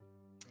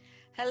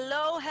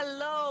Hello,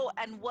 hello,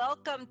 and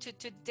welcome to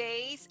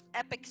today's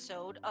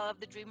episode of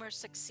the Dreamers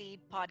Succeed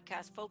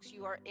podcast. Folks,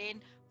 you are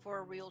in for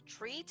a real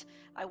treat.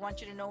 I want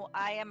you to know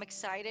I am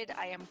excited.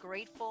 I am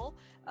grateful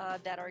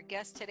that our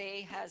guest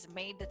today has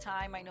made the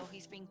time. I know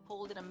he's being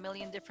pulled in a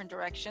million different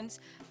directions,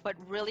 but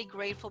really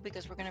grateful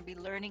because we're going to be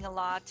learning a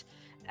lot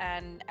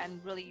and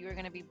really you're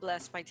going to be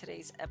blessed by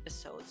today's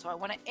episode. So I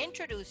want to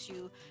introduce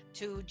you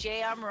to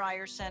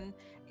Ryerson.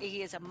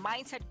 He is a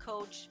mindset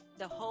coach,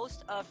 the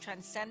host of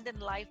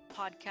Transcendent Life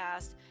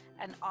podcast,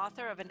 and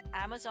author of an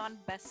Amazon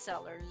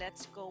bestseller,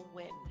 Let's Go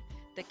Win: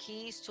 The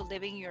Keys to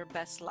Living Your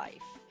Best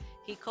Life.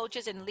 He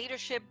coaches in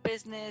leadership,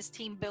 business,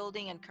 team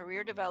building, and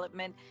career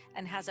development,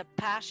 and has a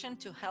passion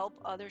to help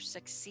others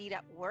succeed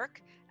at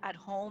work, at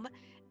home,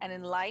 and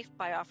in life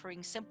by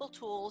offering simple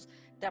tools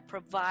that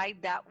provide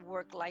that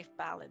work-life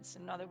balance.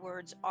 In other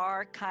words,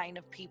 our kind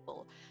of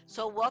people.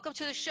 So welcome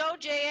to the show,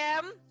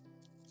 JM.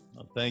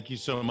 Well, thank you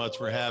so much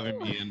for having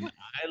me. And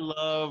I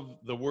love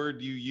the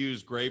word you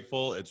use,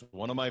 grateful. It's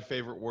one of my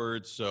favorite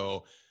words.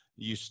 So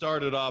you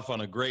started off on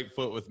a great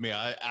foot with me.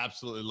 I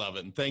absolutely love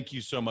it. And thank you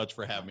so much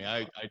for having me.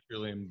 I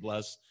truly am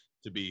blessed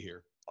to be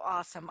here.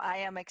 Awesome. I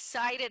am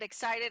excited.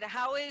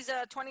 How is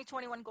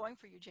 2021 going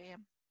for you, JM?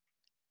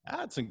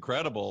 That's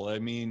incredible. I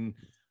mean,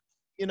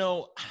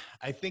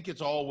 I think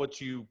it's all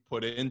what you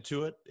put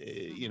into it.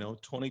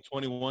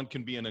 2021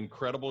 can be an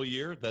incredible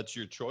year. That's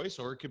your choice,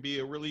 or it could be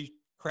a really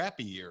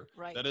crappy year.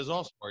 Right. That is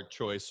also our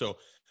choice. So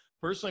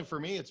personally, for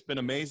me, it's been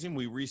amazing.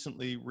 We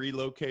recently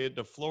relocated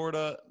to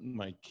Florida.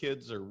 My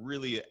kids are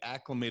really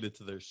acclimated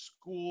to their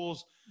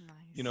schools.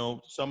 Nice.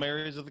 Some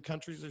areas of the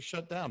country are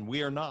shut down.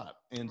 We are not.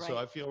 And so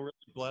Right. I feel really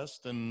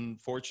blessed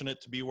and fortunate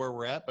to be where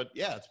we're at. But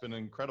yeah, it's been an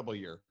incredible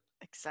year.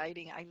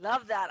 Exciting. I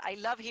love that. I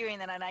love hearing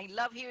that. And I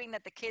love hearing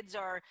that the kids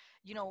are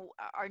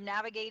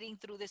navigating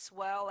through this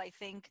well. I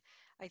think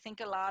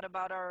a lot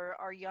about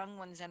our young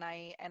ones, and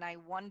I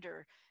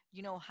wonder,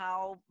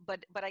 how,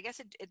 but I guess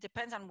it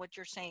depends on what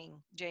you're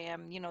saying,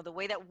 JM. The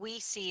way that we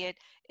see it,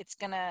 it's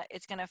gonna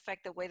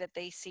affect the way that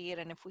they see it.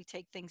 And if we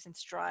take things in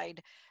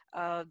stride,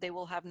 they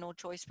will have no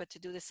choice but to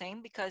do the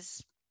same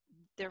because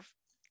they're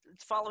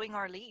following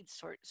our leads,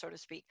 so to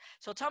speak.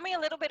 So tell me a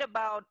little bit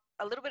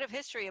of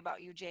history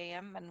about you,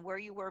 JM, and where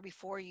you were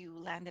before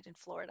you landed in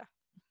Florida.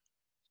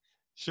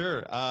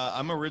 Sure.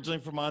 I'm originally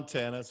from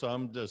Montana, so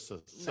I'm just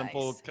a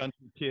simple Nice.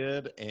 country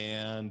kid.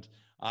 And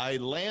I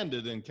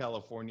landed in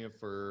California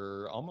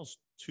for almost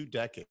 2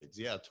 decades.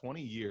 Yeah,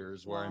 20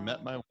 years, where I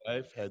met Wow. my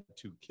wife, had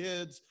 2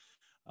 kids,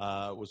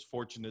 was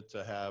fortunate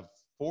to have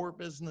 4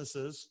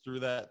 businesses through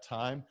that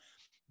time.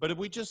 But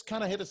we just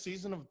kind of hit a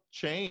season of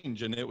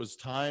change, and it was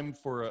time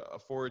for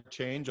a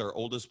change. Our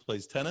oldest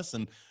plays tennis,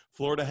 and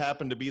Florida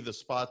happened to be the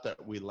spot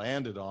that we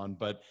landed on.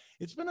 But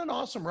it's been an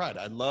awesome ride.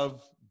 I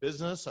love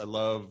business. I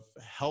love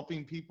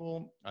helping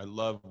people. I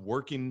love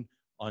working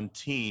on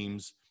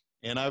teams,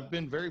 and I've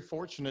been very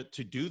fortunate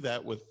to do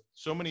that with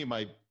so many of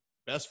my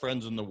best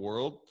friends in the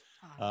world,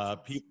 Oh, that's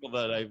awesome. people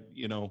that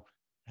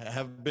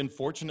have been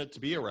fortunate to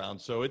be around.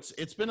 So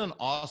it's been an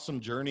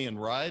awesome journey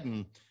and ride,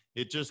 and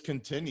it just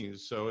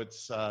continues. So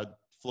it's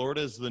Florida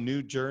is the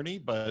new journey,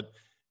 but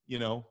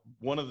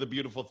one of the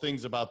beautiful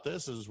things about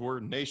this is we're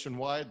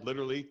nationwide,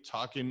 literally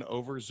talking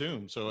over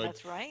Zoom. So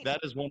That's right. that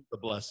is one of the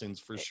blessings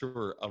for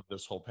sure of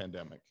this whole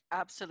pandemic.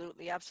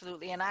 Absolutely,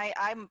 absolutely. And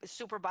I'm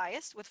super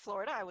biased with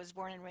Florida. I was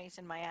born and raised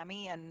in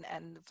Miami, and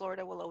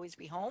Florida will always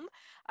be home.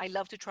 I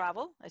love to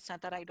travel. It's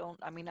not that I don't,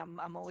 I mean,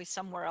 I'm always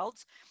somewhere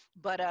else,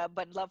 but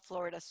love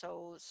Florida.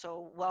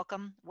 So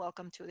welcome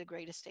to the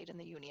greatest state in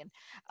the union.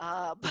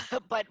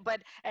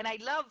 And I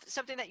love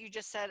something that you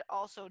just said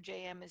also,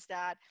 JM, is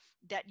that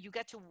you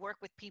get to work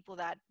with people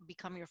that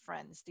become your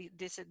friends.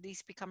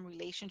 These become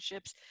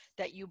relationships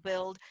that you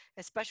build,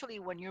 especially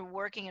when you're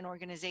working in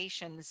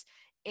organizations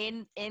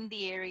in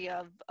the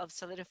area of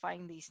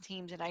solidifying these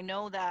teams. And I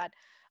know that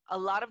a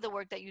lot of the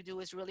work that you do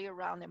is really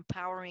around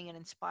empowering and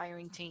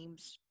inspiring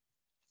teams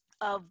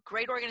of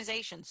great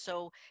organizations.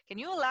 So can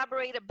you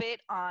elaborate a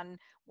bit on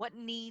what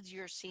needs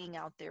you're seeing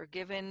out there,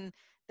 given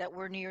that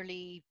we're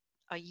nearly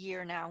a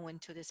year now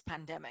into this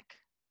pandemic?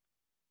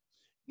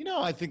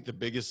 I think the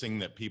biggest thing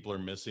that people are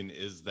missing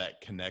is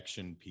that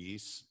connection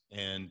piece,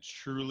 and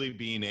truly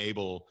being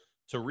able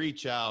to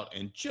reach out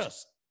and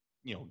just,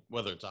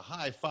 whether it's a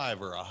high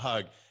five or a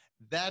hug,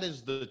 that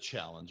is the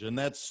challenge. And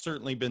that's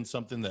certainly been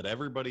something that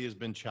everybody has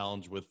been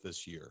challenged with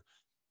this year.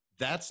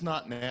 That's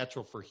not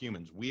natural for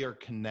humans. We are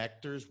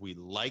connectors. We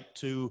like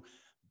to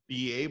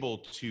be able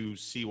to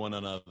see one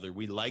another.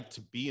 We like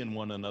to be in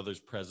one another's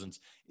presence.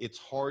 It's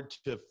hard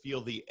to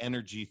feel the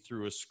energy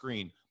through a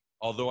screen.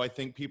 Although I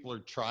think people are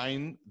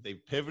trying,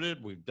 they've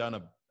pivoted. We've done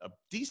a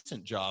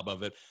decent job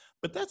of it.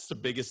 But that's the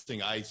biggest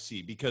thing I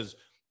see, because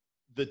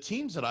the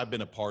teams that I've been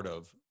a part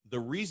of,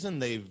 the reason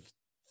they've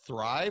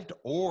thrived,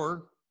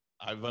 or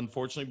I've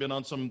unfortunately been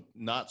on some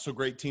not so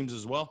great teams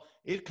as well,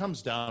 it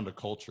comes down to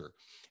culture.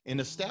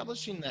 And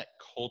establishing that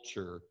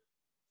culture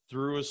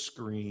through a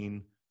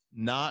screen,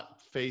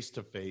 not face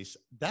to face,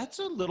 that's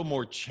a little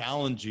more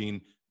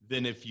challenging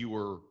than if you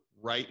were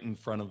right in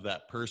front of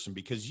that person,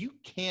 because you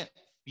can't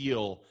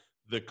feel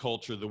the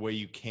culture the way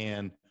you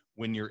can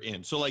when you're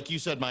in. So like you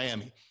said,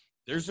 Miami,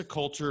 there's a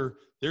culture,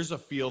 there's a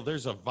feel,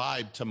 there's a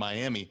vibe to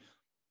Miami,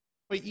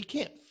 but you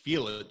can't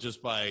feel it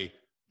just by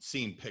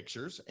seeing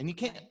pictures, and you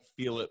can't Right.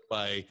 feel it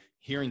by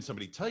hearing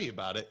somebody tell you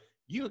about it.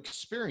 You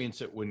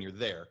experience it when you're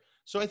there.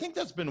 So I think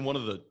that's been one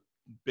of the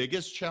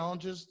biggest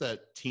challenges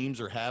that teams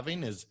are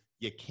having is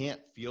you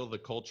can't feel the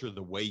culture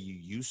the way you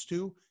used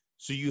to.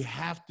 So you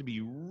have to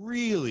be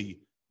really,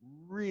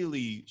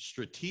 really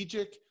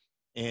strategic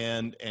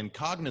and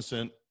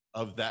cognizant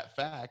of that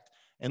fact,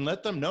 and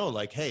let them know,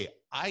 like, hey,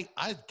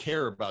 I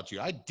care about you.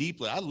 I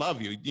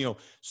love you. You know,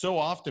 so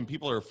often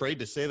people are afraid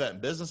to say that in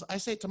business. I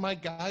say it to my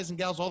guys and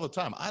gals all the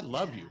time. I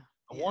love you. Yeah.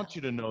 I Yeah. want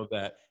you to know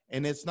that.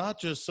 And it's not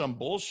just some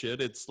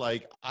bullshit. It's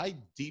like, I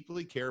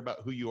deeply care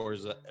about who you are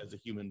as a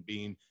human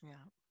being. Yeah.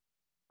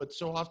 But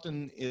so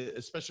often,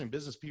 especially in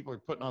business, people are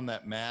putting on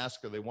that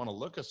mask, or they want to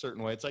look a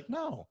certain way. It's like,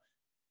 no,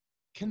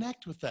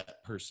 connect with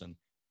that person.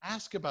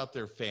 Ask about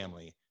their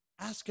family.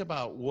 Ask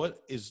about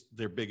what is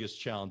their biggest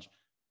challenge,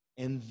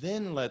 and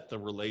then let the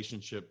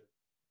relationship,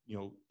 you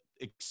know,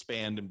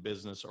 expand in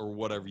business or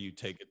whatever you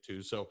take it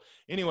to. So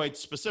anyway,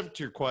 specific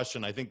to your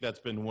question, I think that's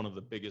been one of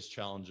the biggest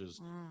challenges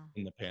Mm.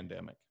 in the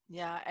pandemic.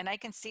 Yeah, and I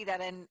can see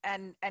that. And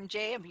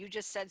JM, you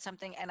just said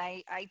something, and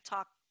I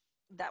talk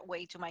that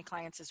way to my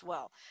clients as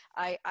well.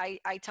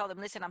 I tell them,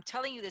 listen, I'm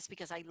telling you this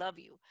because I love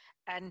you.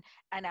 And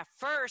and at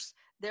first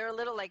they're a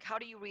little like, how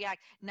do you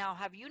react? Now,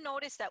 have you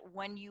noticed that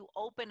when you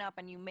open up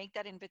and you make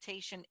that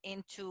invitation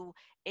into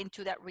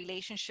that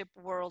relationship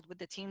world with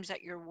the teams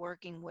that you're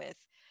working with,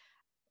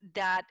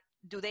 that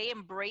do they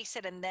embrace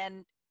it, and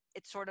then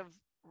it sort of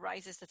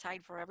rises the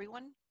tide for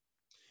everyone?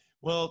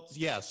 Well,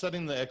 yeah,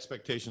 setting the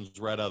expectations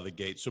right out of the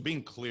gate. So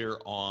being clear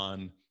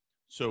on,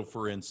 so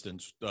for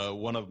instance,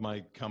 one of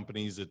my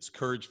companies, it's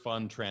courage,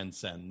 fun,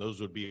 transcend. Those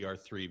would be our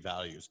three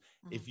values.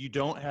 Mhm. If you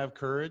don't have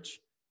courage,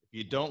 if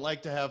you don't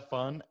like to have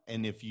fun,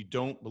 and if you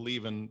don't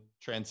believe in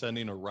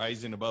transcending or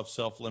rising above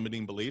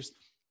self-limiting beliefs,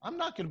 I'm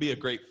not going to be a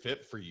great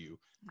fit for you.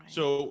 Right.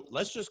 So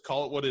let's just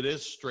call it what it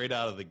is straight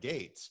out of the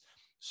gates.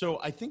 So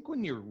I think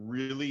when you're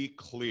really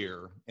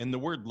clear, and the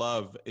word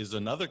love is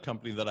another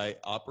company that I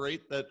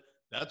operate,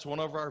 that's one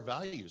of our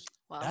values.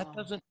 That Wow.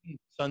 doesn't mean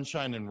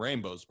sunshine and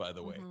rainbows, by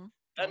the way. Mm-hmm.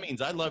 That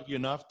means I love you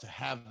enough to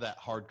have that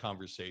hard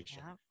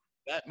conversation. Yeah.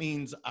 That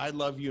means I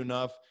love you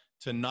enough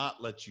to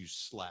not let you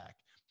slack.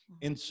 Mhm.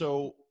 And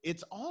so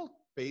it's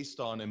all based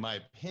on, in my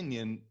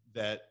opinion,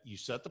 that you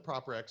set the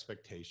proper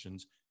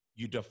expectations,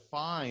 you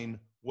define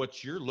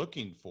what you're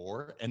looking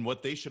for and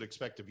what they should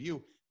expect of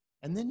you.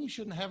 And then you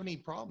shouldn't have any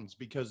problems,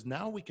 because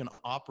now we can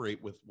operate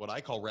with what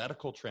I call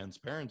radical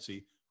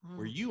transparency,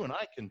 where Mm. you and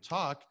I can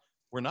talk.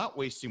 We're not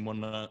wasting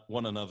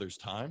one another's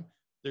time.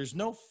 There's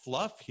no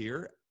fluff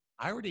here.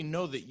 I already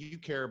know that you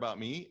care about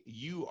me.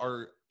 You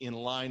are in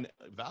line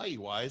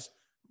value wise.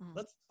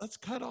 Mm. Let's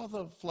cut all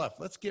the fluff.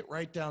 Let's get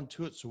right down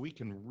to it so we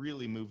can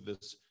really move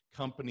this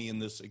company in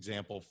this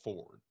example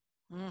forward.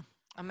 Mm.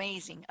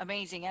 Amazing,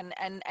 amazing, and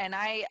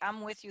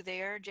I'm with you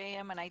there,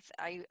 JM, and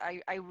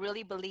I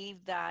really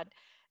believe that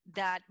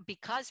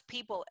because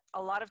people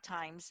a lot of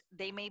times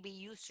they may be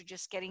used to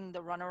just getting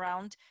the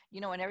runaround,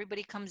 and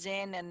everybody comes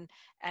in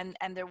and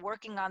they're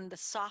working on the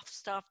soft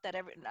stuff that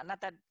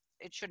not that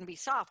it shouldn't be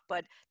soft,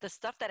 but the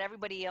stuff that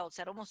everybody else,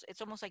 that almost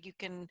it's almost like you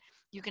can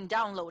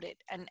download it,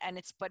 and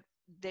it's but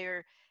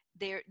they're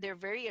they're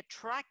very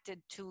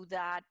attracted to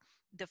that,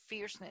 the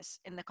fierceness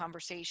in the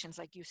conversations,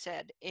 like you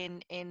said,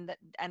 in the,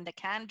 and the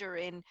candor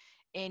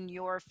in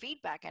your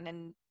feedback, and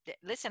then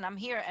listen, I'm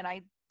here, and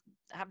I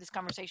have this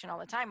conversation all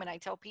the time, and I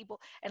tell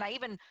people, and I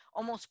even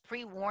almost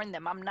pre-warn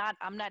them, I'm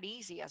not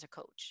easy as a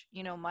coach.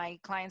 My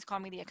clients call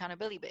me the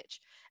accountability bitch,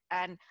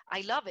 and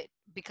I love it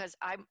because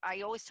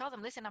I always tell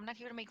them, listen, I'm not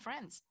here to make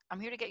friends, I'm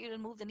here to get you to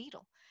move the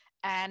needle.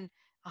 And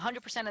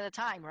 100% of the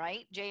time,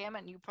 right, JM,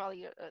 and you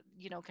probably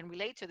can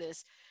relate to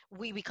this,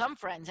 we become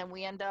friends, and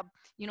we end up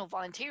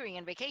volunteering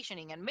and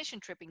vacationing and mission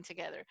tripping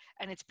together,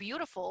 and it's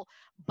beautiful.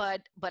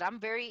 But I'm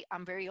very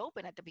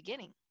open at the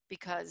beginning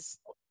because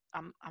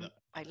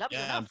I love you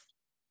Yeah, enough.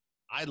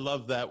 I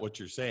love that what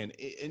you're saying.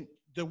 And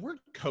the word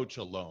coach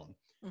alone,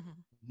 Hmm.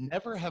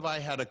 never have I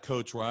had a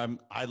coach where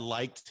I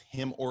liked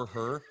him or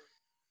her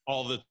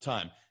all the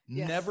time.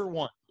 Yes. Never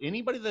once.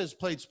 Anybody that has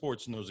played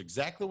sports knows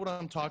exactly what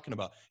I'm talking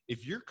about.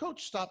 If your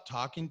coach stopped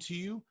talking to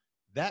you,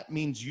 that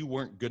means you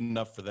weren't good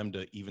enough for them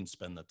to even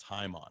spend the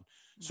time on.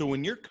 So Right.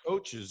 when your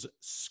coach is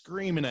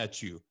screaming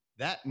at you,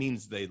 that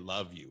means they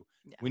love you.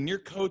 Yeah. When your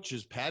coach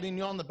is patting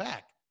you on the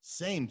back,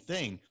 same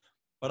thing.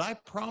 But I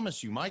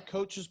promise you, my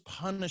coaches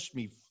punished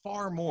me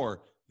far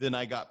more than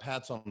I got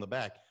pats on the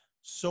back.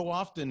 So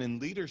often in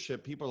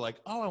leadership, people are like,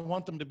 oh, I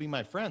want them to be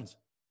my friends.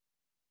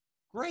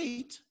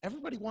 Great.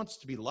 Everybody wants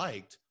to be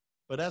liked.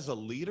 But as a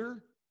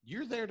leader,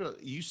 you're there to,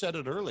 you said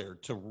it earlier,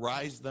 to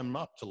rise them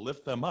up, to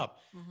lift them up.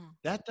 Hmm.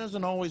 That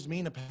doesn't always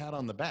mean a pat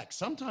on the back.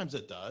 Sometimes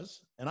it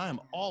does. And I am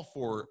all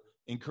for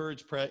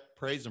encourage,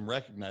 praise, and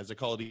recognize. I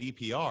call it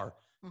EPR.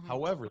 Hmm.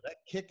 However, that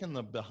kick in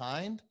the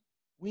behind,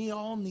 We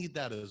all need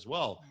that as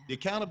well. The Yeah.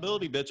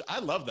 accountability bitch, I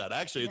love that.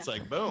 Actually, Yeah. it's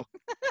like, boom.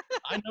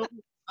 I know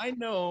I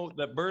know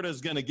that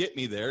Berta's going to get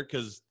me there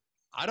because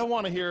I don't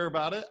want to hear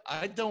about it.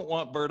 I don't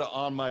want Berta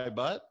on my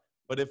butt.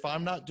 But if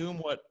I'm not doing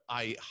what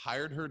I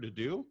hired her to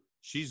do,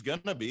 she's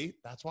going to be.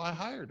 That's why I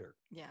hired her.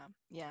 Yeah,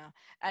 yeah.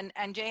 And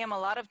JM, a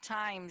lot of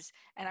times,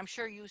 and I'm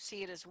sure you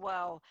see it as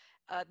well,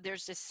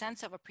 there's this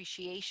sense of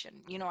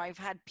appreciation. I've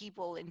had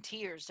people in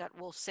tears that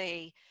will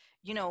say,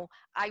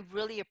 I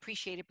really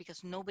appreciate it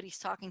because nobody's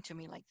talking to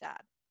me like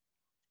that.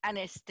 And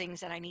it's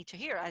things that I need to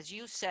hear, as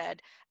you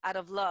said, out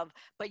of love.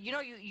 But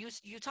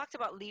you talked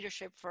about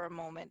leadership for a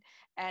moment,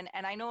 and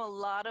I know a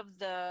lot of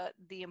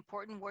the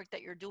important work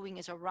that you're doing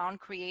is around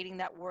creating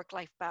that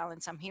work-life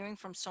balance. I'm hearing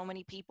from so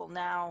many people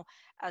now,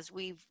 as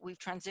we've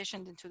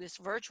transitioned into this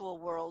virtual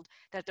world,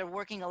 that they're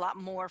working a lot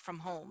more from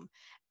home,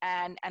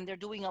 and they're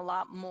doing a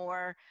lot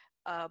more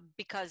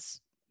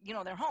because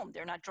they're home,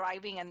 they're not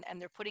driving, and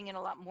they're putting in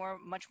a lot more,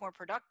 much more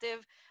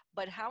productive.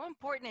 But how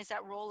important is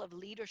that role of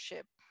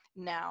leadership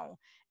now,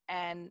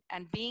 and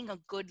being a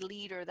good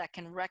leader that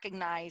can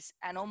recognize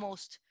and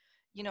almost,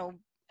 you know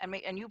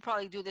and you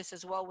probably do this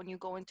as well when you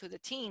go into the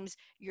teams,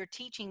 you're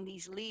teaching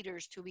these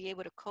leaders to be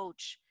able to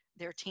coach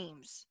their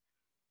teams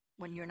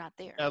when you're not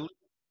there. Yeah,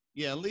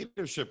 yeah,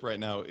 leadership right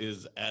now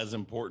is as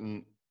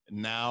important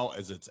now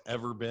as it's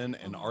ever been,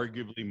 and Hmm.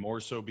 arguably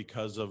more so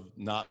because of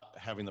not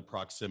having the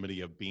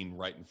proximity of being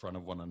right in front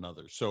of one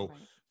another. So,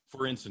 Right.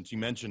 for instance, you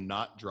mentioned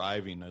not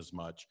driving as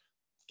much.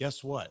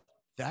 Guess what?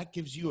 That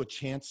gives you a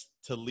chance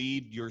to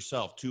lead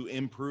yourself, to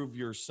improve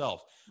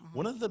yourself.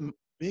 One Hmm. of the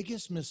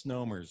biggest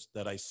misnomers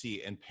that I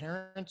see, and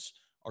parents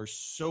are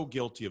so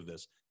guilty of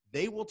this,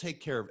 they will take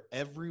care of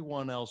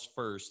everyone else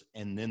first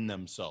and then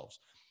themselves.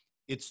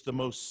 It's the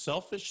most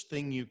selfish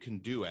thing you can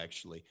do,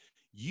 actually.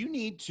 You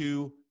need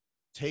to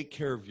take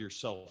care of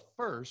yourself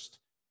first,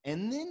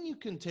 and then you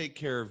can take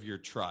care of your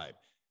tribe.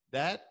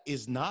 That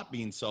is not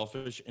being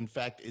selfish. In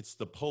fact, it's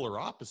the polar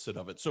opposite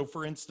of it. So,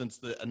 for instance,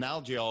 the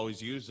analogy I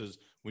always use is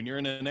when you're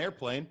in an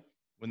airplane,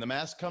 when the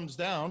mask comes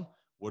down,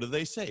 what do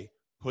they say?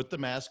 Put the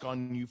mask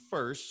on you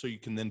first so you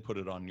can then put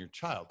it on your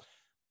child.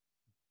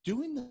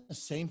 Doing the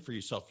same for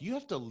yourself. You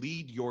have to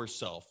lead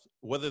yourself,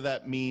 whether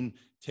that mean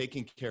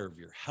taking care of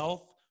your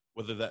health,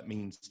 whether that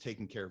means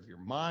taking care of your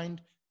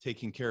mind,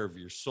 taking care of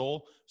your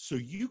soul, so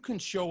you can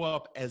show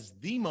up as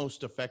the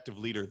most effective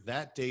leader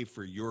that day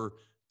for your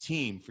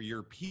team, for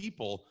your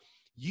people.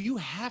 You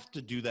have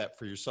to do that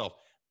for yourself.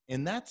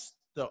 And that's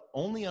the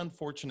only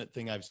unfortunate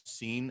thing I've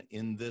seen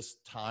in this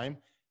time.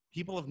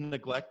 People have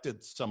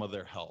neglected some of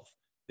their health.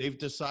 They've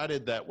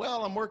decided that,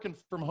 well, I'm working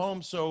from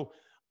home, so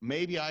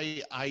maybe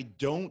I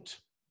don't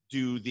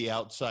do the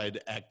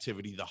outside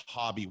activity, the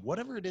hobby,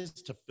 whatever it is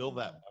to fill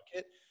that Hmm.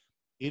 bucket.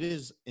 It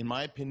is, in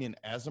my opinion,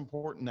 as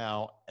important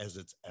now as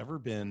it's ever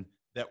been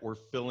that we're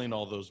filling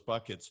all those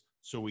buckets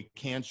so we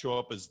can show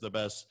up as the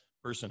best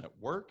person at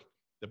work,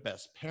 the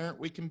best parent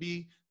we can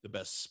be, the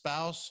best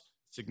spouse,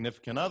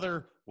 significant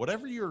other,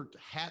 whatever your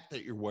hat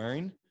that you're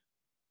wearing.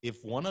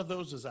 If one of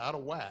those is out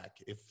of whack,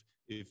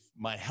 if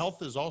my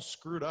health is all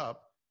screwed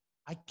up,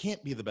 I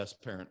can't be the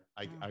best parent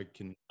I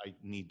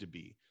need to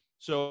be.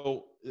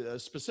 So,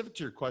 specific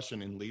to your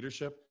question in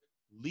leadership,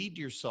 lead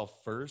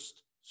yourself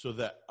first so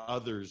that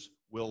others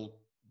will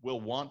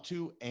want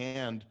to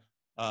and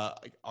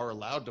are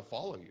allowed to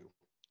follow you.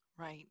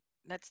 Right.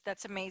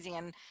 That's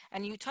amazing.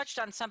 And you touched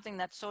on something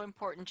that's so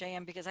important,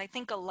 JM, because I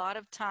think a lot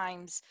of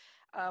times,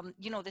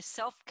 the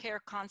self-care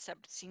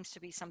concept seems to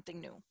be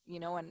something new,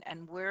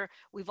 and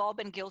we've all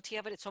been guilty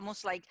of it. It's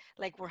almost like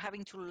we're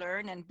having to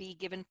learn and be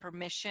given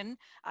permission.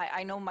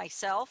 I know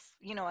myself,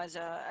 as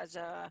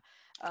a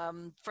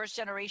first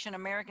generation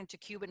American to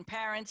Cuban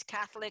parents,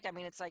 Catholic. I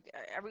mean, it's like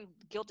every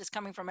guilt is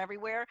coming from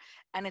everywhere,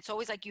 and it's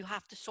always like you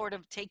have to sort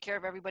of take care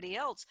of everybody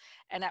else.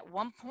 And at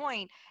one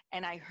point,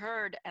 and I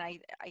heard, and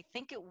I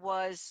think it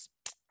was,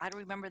 I don't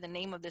remember the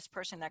name of this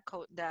person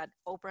that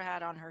Oprah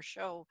had on her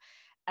show,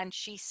 and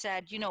she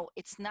said,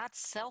 it's not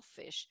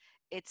selfish,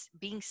 it's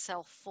being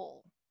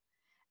self-full.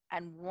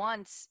 And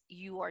once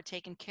you are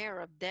taken care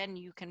of, then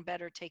you can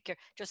better take care,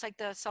 just like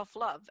the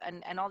self-love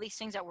and all these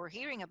things that we're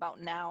hearing about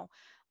now.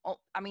 Oh,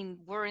 I mean,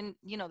 we're in,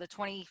 the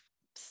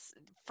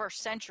 21st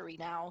century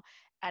now,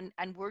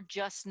 and we're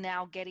just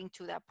now getting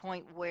to that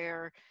point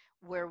where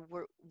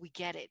we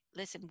get it.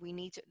 Listen, we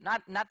need to,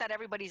 not that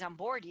everybody's on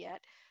board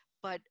yet,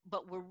 but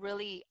we're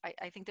really,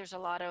 I think there's a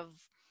lot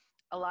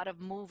of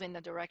move in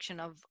the direction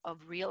of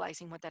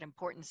realizing what the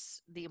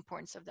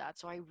importance of that.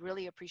 So I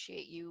really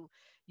appreciate you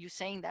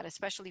saying that,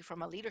 especially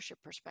from a leadership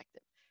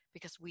perspective,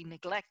 because we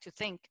neglect to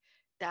think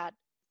that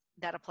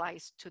that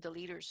applies to the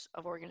leaders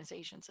of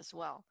organizations as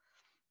well.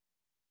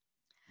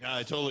 Yeah,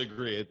 I totally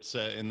agree. It's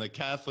and the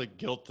Catholic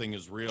guilt thing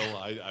is real.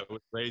 I was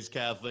raised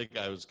Catholic.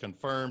 I was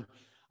confirmed.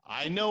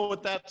 I know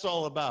what that's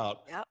all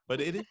about. Yep. But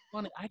it is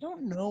funny. I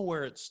don't know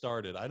where it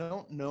started. I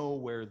don't know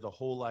where the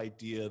whole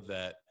idea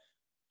that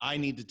I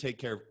need to take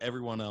care of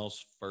everyone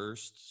else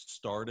first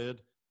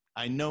started.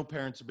 I know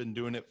parents have been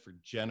doing it for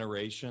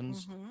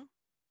generations. Mm-hmm.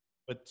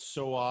 But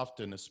so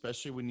often,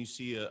 especially when you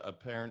see a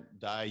parent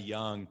die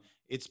young,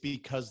 it's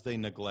because they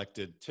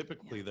neglected Yeah.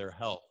 typically their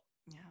health.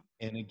 Yeah.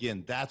 And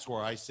again, that's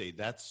where I say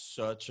that's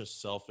such a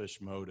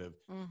selfish motive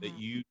that Mm-hmm.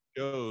 you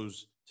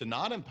chose to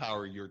not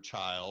empower your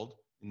child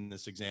in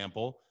this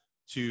example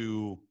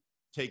to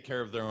take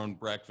care of their own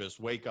breakfast,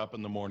 wake up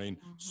in the morning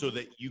so Mm-hmm.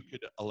 that you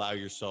could allow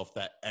yourself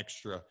that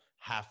extra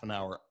half an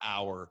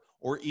hour,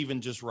 or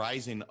even just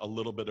rising a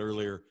little bit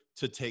earlier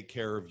to take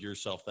care of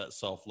yourself, that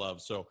self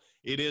love. So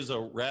it is a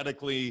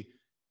radically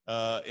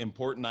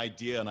important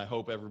idea, and I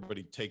hope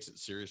everybody takes it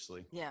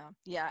seriously. Yeah,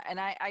 yeah, and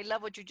I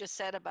love what you just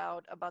said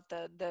about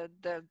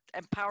the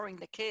empowering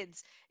the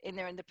kids in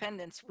their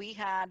independence. We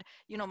had,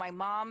 my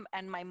mom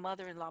and my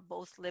mother-in-law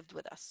both lived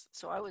with us,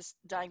 so I was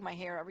dyeing my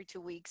hair every 2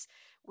 weeks.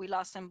 We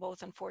lost them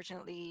both,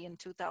 unfortunately, in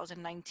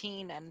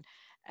 2019, and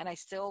I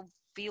still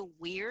feel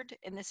weird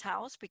in this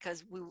house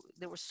because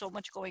there was so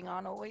much going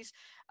on always.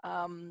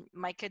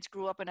 My kids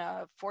grew up in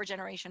a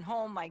four-generation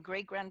home. My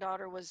great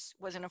granddaughter was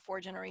in a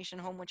four-generation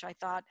home, which I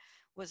thought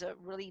was a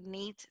really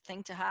neat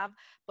thing to have.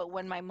 But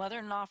when my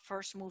mother-in-law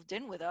first moved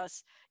in with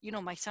us,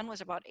 my son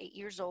was about 8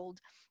 years old,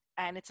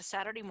 and it's a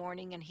Saturday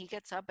morning, and he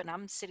gets up, and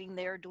I'm sitting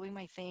there doing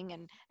my thing,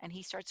 and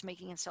he starts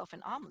making himself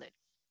an omelet,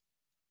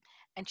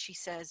 and she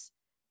says,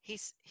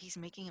 he's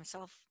making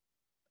himself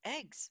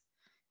eggs.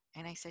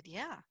 And I said,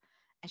 yeah.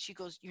 And she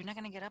goes, you're not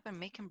going to get up and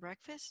make him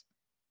breakfast?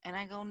 And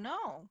I go,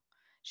 no.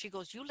 She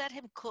goes, you let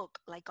him cook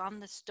like on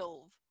the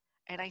stove.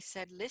 And I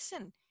said,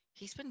 listen,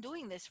 he's been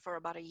doing this for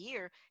about a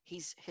year.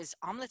 His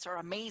omelets are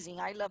amazing.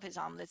 I love his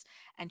omelets.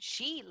 And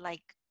she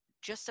like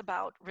just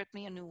about ripped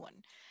me a new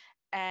one.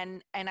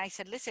 And I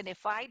said, listen,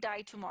 if I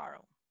die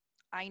tomorrow,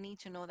 I need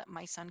to know that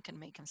my son can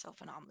make himself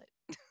an omelet.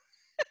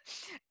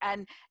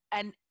 and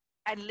and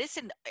and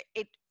listen,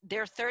 it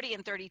they're 30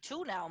 and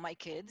 32 now, my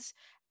kids,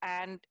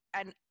 and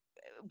it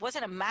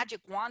wasn't a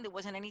magic wand. It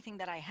wasn't anything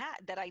that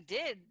I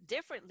did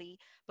differently,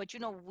 but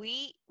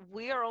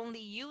we are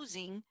only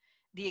using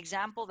the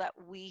example that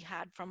we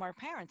had from our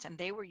parents, and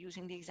they were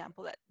using the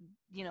example that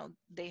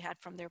they had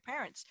from their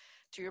parents.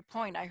 To your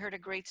point, I heard a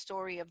great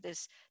story of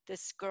this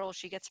girl.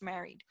 She gets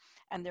married,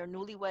 and they're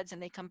newlyweds,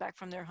 and they come back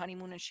from their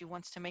honeymoon, and she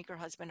wants to make her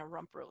husband a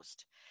rump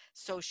roast.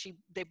 So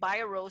they buy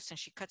a roast, and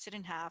she cuts it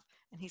in half,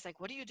 and he's like,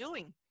 what are you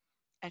doing?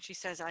 And she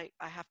says, I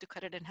have to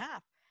cut it in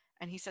half.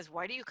 And he says,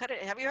 why do you cut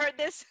it? Have you heard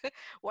this?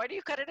 Why do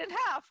you cut it in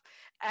half?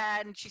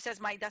 And she says,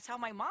 that's how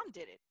my mom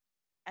did it.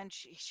 And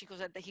she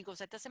goes, he goes,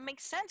 that doesn't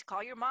make sense.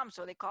 Call your mom.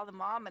 So they call the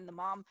mom, and the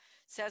mom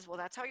says, well,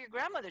 that's how your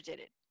grandmother did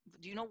it.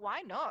 Do you know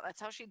why? No,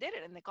 that's how she did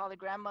it. And they call the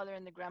grandmother,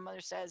 and the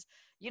grandmother says,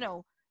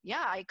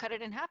 yeah, I cut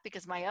it in half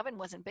because my oven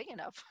wasn't big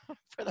enough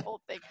for the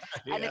whole thing.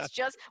 And Yeah. it's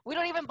just, we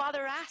don't even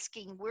bother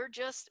asking. We're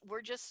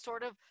just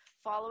sort of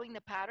following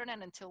the pattern.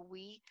 And until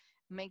we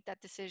make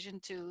that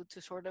decision to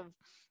sort of,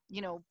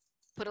 you know,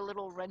 put a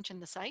little wrench in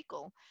the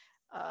cycle,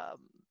 um,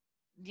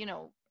 you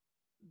know,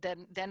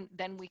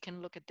 then we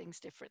can look at things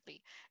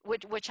differently,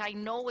 which I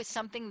know is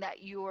something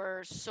that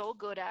you're so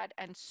good at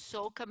and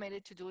so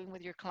committed to doing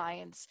with your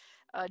clients,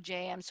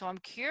 JM. So I'm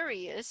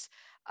curious,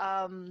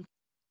 um,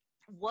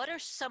 what are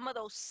some of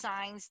those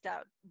signs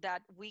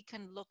that we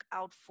can look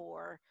out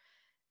for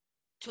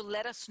to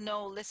let us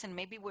know, listen,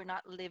 maybe we're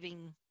not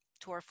living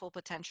to our full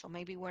potential,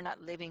 maybe we're not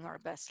living our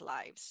best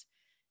lives?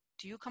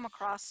 Do you come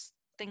across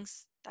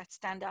things that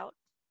stand out?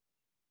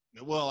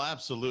 Well,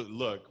 absolutely.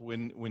 Look,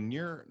 when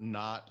you're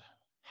not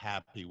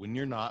happy, when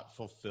you're not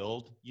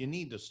fulfilled, you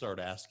need to start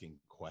asking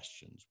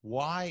questions.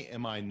 Why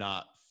am I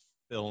not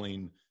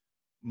feeling,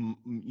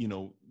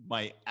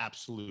 my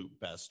absolute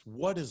best?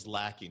 What is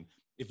lacking?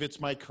 If it's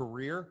my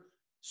career,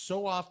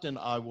 so often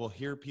I will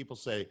hear people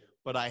say,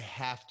 "But I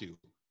have to."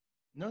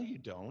 No, you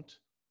don't.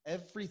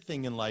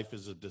 Everything in life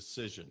is a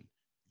decision.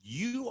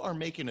 You are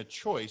making a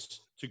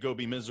choice to go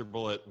be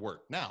miserable at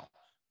work. Now,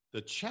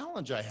 the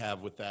challenge I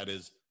have with that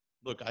is,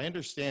 look, I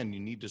understand you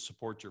need to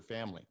support your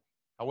family.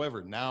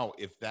 However, now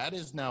if that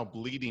is now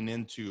bleeding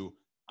into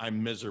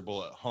I'm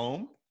miserable at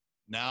home,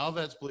 now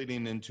that's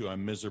bleeding into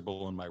I'm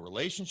miserable in my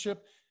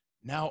relationship,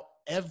 now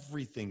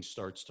everything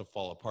starts to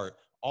fall apart,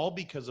 all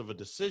because of a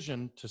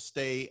decision to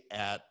stay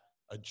at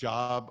a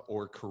job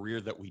or career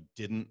that we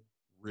didn't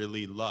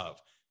really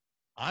love.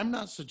 I'm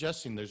not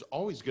suggesting there's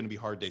always going to be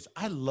hard days.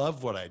 I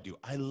love what I do.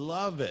 I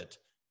love it.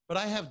 But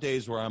I have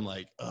days where I'm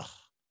like, ugh,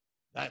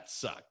 that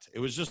sucked. It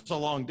was just a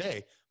long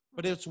day,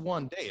 but it's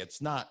one day.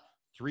 It's not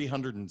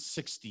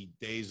 360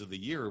 days of the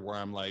year where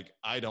I'm like,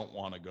 I don't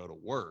want to go to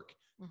work.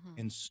 Mm-hmm.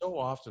 And so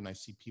often I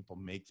see people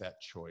make that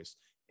choice.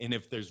 And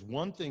if there's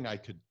one thing I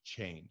could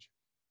change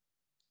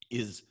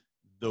is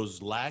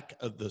those lack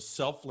of the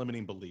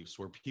self-limiting beliefs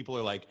where people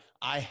are like,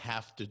 I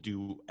have to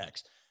do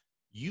X.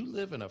 You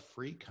live in a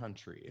free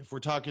country. If we're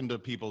talking to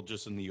people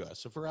just in the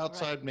US, if we're Right.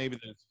 outside, maybe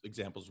there's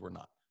examples we're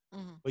not.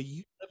 Mm-hmm. But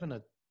you live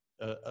in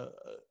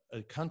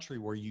a country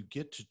where you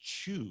get to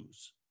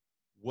choose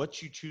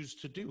what you choose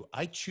to do.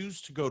 I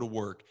choose to go to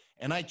work,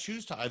 and I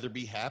choose to either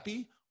be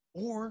happy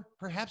or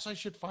perhaps I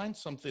should find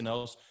something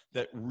else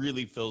that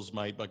really fills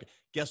my bucket.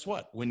 Guess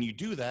what? When you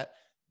do that,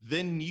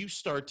 then you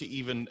start to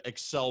even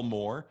excel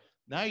more.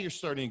 Now you're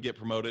starting to get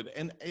promoted,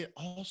 and it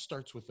all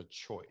starts with a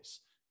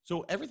choice.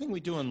 So everything we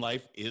do in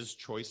life is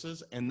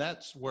choices. And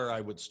that's where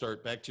I would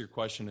start. Back to your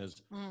question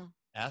is, Mm,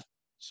 ask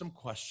some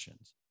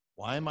questions.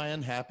 Why am I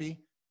unhappy?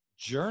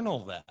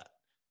 Journal that.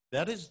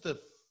 That is the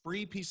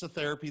free piece of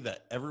therapy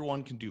that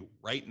everyone can do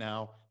right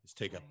now is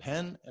take a right.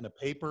 pen and a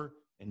paper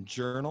and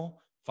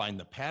journal, find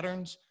the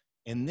patterns,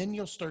 and then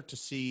you'll start to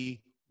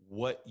see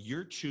what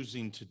you're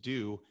choosing to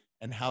do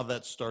and how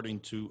that's starting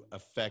to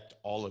affect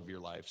all of your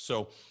life.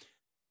 So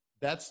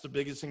that's the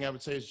biggest thing I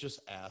would say is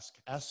just ask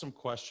some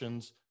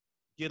questions,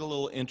 get a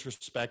little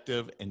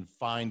introspective and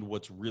find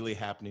what's really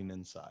happening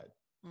inside.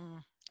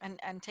 Mm.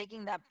 And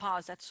taking that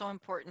pause, that's so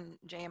important,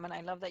 JM, and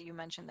I love that you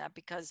mentioned that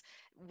because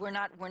we're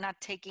not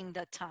taking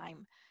the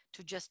time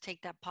to just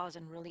take that pause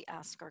and really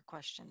ask our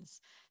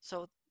questions.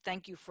 So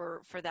thank you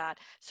for that.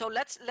 So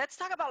let's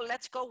talk about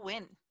Let's Go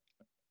Win.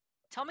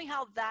 Tell me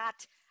how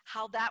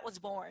that was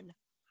born.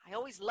 I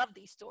always love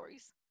these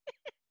stories.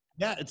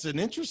 Yeah, it's an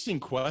interesting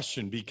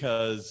question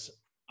because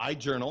I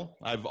journal.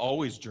 I've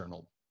always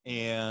journaled.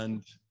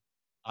 And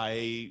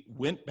I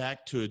went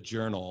back to a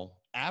journal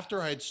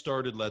after I had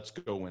started Let's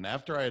Go In,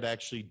 after I had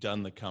actually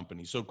done the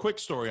company. So, quick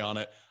story on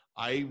it.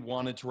 I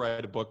wanted to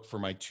write a book for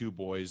my two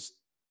boys.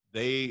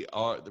 They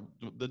are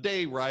the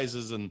day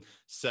rises and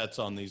sets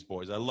on these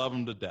boys. I love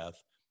them to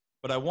death,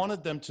 but I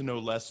wanted them to know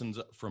lessons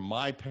from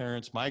my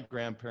parents, my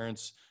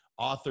grandparents,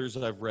 authors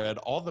that I've read,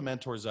 all the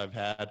mentors I've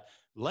had,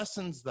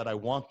 lessons that I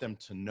want them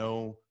to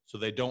know so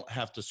they don't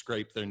have to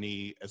scrape their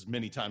knee as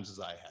many times as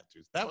I had to.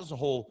 That was the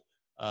whole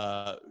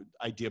uh,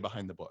 idea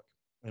behind the book.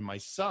 And my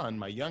son,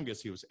 my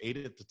youngest, he was 8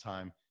 at the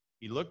time.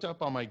 He looked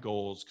up on my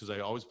goals because I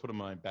always put them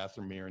in my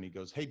bathroom mirror, and he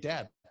goes, "Hey,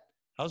 Dad,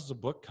 how's the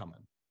book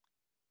coming?"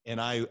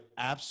 And I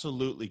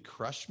absolutely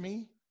crushed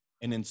me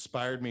and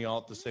inspired me all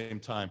at the same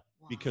time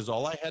Wow. because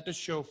all I had to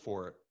show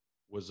for it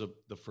was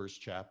the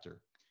first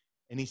chapter.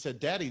 And he said,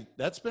 "Daddy,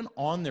 that's been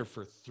on there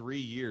for 3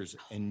 years,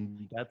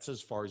 and that's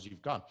as far as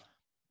you've gone."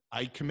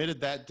 I committed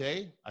that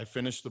day. I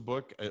finished the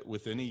book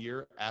within a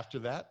year after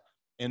that,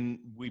 and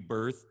we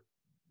birthed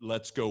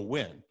Let's Go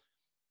Win.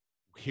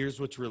 Here's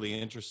what's really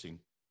interesting.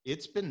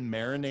 It's been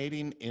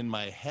marinating in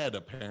my head,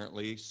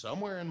 apparently,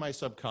 somewhere in my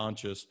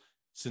subconscious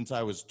since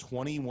I was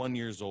 21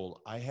 years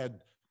old. I had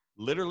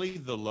literally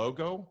the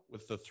logo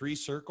with the three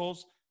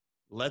circles,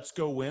 Let's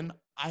Go Win.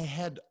 I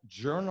had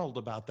journaled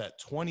about that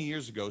 20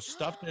 years ago,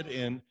 stuffed it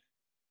in,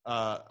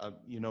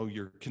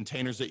 your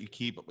containers that you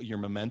keep your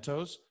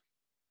mementos.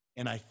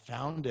 And I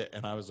found it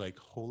and I was like,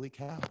 holy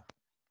cow,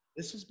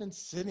 this has been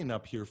sitting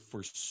up here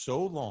for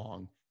so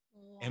long.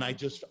 And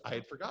Wow. I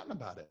had forgotten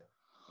about it.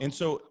 And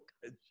so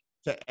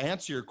to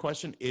answer your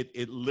question,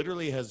 it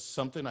literally has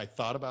something I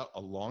thought about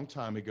a long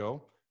time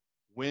ago,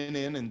 went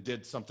in and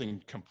did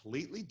something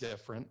completely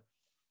different.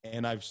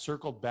 And I've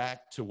circled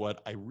back to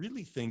what I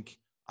really think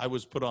I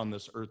was put on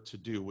this earth to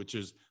do, which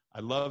is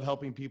I love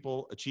helping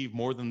people achieve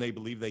more than they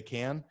believe they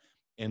can.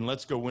 And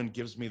Let's Go Win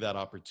gives me that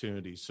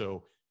opportunity.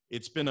 So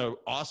it's been an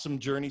awesome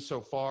journey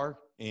so far.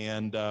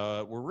 And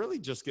we're really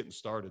just getting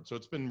started. So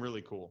it's been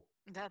really cool.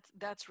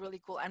 That's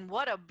really cool. And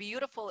what a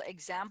beautiful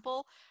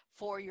example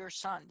for your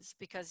sons,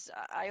 because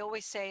I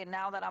always say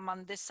now that I'm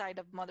on this side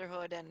of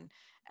motherhood and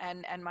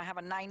I have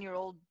a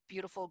 9-year-old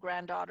beautiful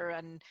granddaughter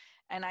and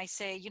I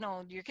say,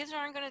 your kids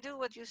aren't going to do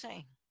what you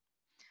say,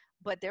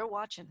 but they're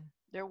watching.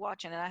 They're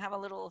watching. And I have a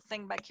little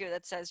thing back here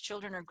that says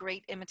children are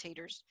great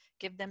imitators.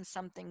 Give them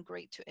something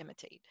great to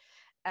imitate.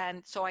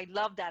 And so I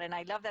love that. And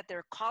I love that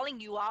they're calling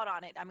you out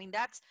on it. I mean,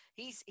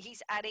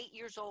 he's at 8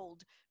 years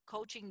old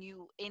coaching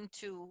you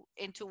into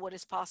what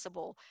is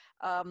possible,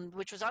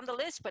 which was on the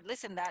list. But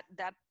listen, that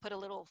put a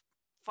little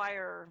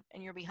fire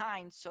in your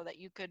behind so that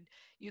you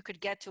could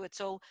get to it.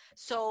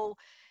 So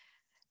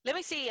let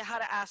me see how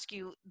to ask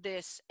you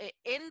this.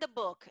 In the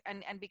book,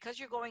 and because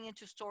you're going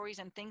into stories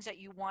and things that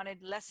you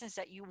wanted, lessons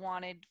that you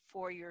wanted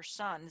for your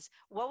sons,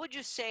 what would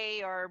you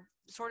say are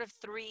sort of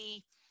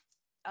three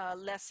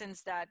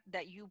lessons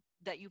that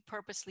you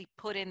purposely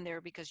put in there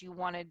because you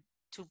wanted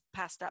to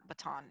pass that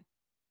baton?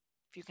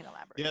 If you can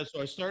elaborate. Yeah,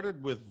 so I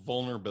started with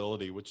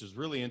vulnerability, which is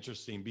really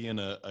interesting. Being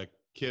a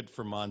kid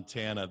from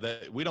Montana,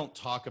 that we don't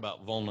talk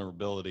about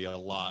vulnerability a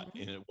lot Hmm.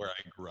 in where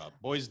I grew up.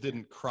 Boys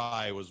didn't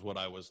cry was what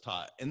I was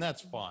taught, and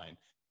that's Hmm. fine.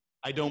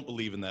 I don't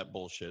believe in that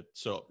bullshit.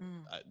 So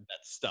Mm.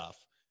 that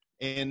stuff.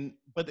 And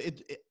but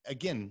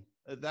again,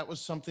 that was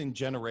something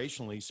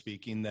generationally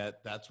speaking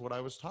that's what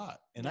I was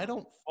taught. And I Yeah.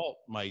 don't fault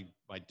my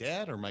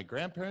dad or my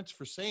grandparents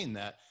for saying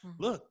that. Hmm.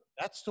 Look,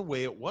 that's the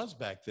way it was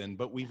back then,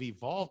 but we've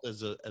evolved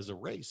as a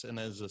race and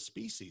as a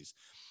species.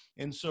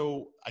 And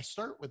so I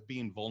start with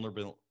being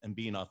vulnerable and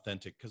being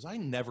authentic because I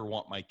never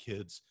want my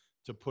kids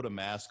to put a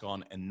mask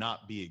on and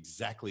not be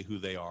exactly who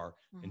they are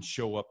and Hmm.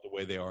 show up the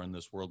way they are in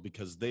this world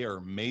because they are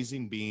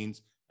amazing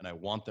beings and I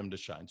want them to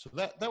shine. So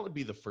that would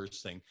be the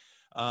first thing.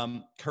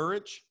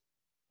 Courage.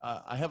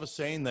 I have a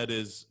saying that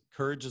is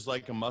courage is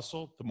like a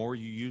muscle. The more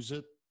you use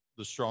it,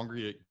 the stronger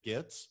it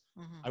gets.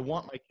 Hmm. I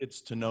want my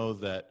kids to know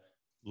that,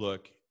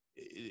 look,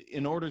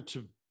 in order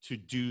to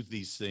do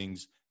these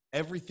things,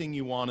 everything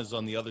you want is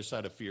on the other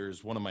side of fear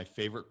is one of my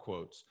favorite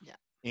quotes. Yeah.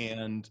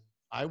 And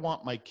I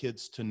want my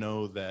kids to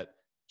know that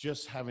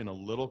just having a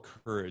little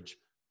courage,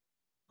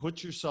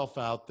 put yourself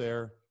out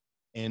there,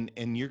 and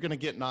you're going to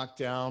get knocked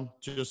down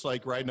just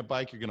like riding a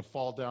bike. You're going to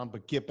fall down,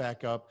 but get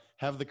back up,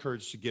 have the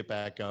courage to get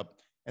back up.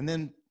 And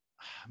then,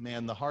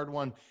 man, the hard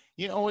one,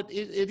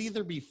 it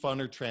either be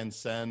fun or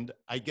transcend.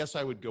 I guess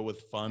I would go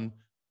with fun.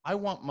 I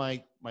want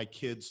my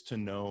kids to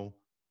know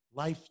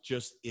life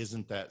just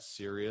isn't that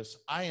serious.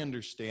 I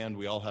understand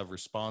we all have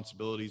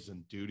responsibilities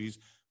and duties,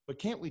 but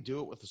can't we do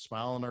it with a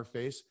smile on our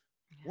face?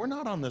 We're Yeah.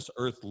 not on this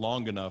earth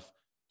long enough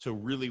to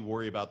really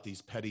worry about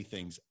these petty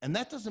things. And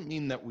that doesn't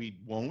mean that we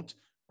won't,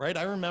 right?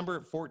 I remember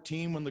at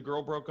 14 when the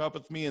girl broke up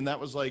with me, and that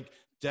was like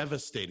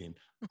devastating.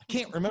 I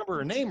can't remember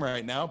her name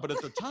right now, but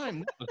at the time,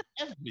 that was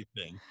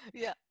everything.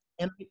 Yeah.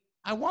 And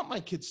I want my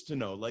kids to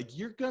know, like,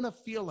 you're going to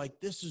feel like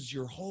this is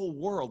your whole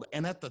world.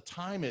 And at the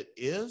time, it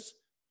is.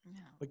 Yeah.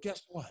 But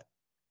guess what?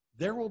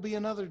 There will be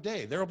another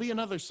day. There will be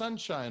another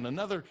sunshine,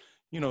 another,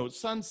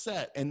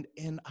 sunset. And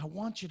I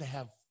want you to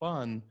have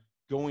fun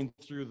going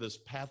through this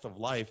path of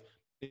life.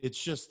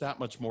 It's just that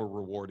much more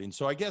rewarding.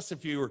 So I guess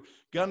if you were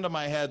gun to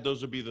my head,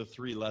 those would be the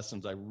three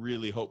lessons I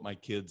really hope my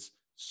kids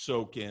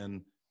soak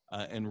in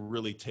and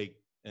really take,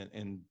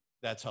 and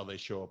that's how they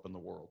show up in the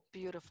world.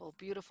 Beautiful,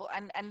 beautiful.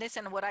 And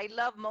listen, what I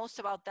love most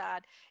about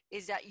that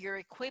is that you're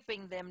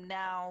equipping them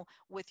now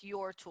with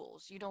your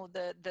tools. You know,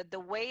 the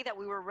way that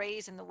we were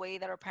raised and the way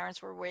that our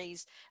parents were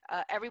raised,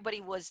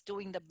 everybody was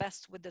doing the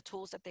best with the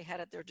tools that they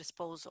had at their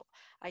disposal.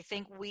 I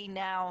think we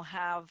now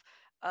have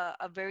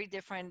a very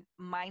different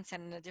mindset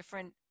and a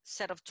different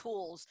set of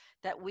tools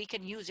that we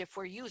can use if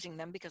we're using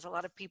them, because a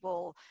lot of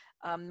people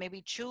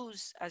maybe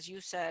choose, as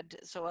you said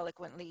so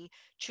eloquently,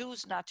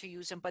 choose not to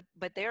use them,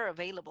 but they're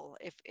available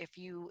if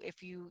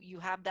you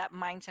have that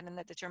mindset and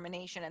that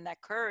determination and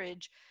that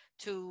courage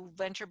to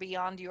venture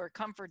beyond your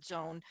comfort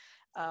zone.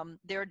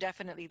 They're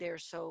definitely there.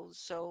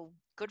 So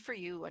good for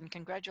you, and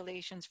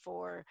congratulations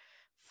for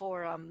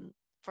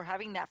for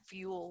having that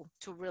fuel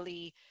to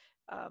really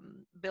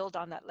build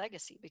on that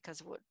legacy,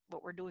 because what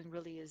we're doing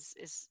really is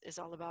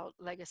all about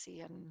legacy,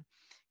 and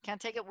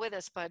can't take it with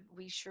us, but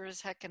we sure as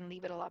heck can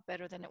leave it a lot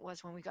better than it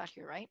was when we got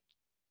here, right?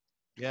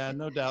 Yeah,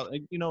 no doubt.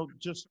 And,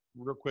 just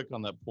real quick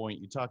on that point,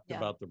 you talked Yeah.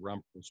 about the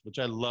rumpus, which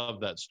I love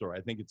that story.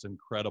 I think it's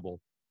incredible.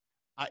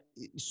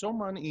 So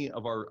many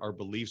of our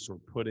beliefs were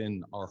put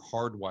in our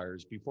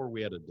hardwires before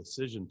we had a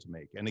decision to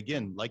make. And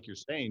again, like you're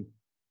saying,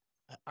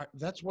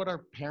 that's what our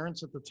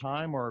parents at the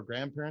time or our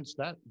grandparents,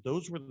 that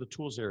those were the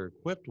tools they were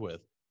equipped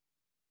with.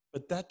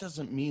 But that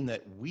doesn't mean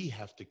that we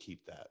have to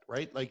keep that,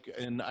 right? Like,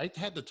 and I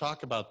had to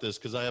talk about this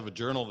because I have a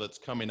journal that's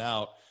coming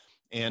out,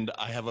 and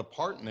I have a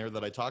part in there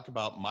that I talk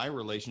about my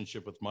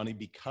relationship with money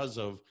because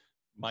of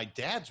my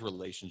dad's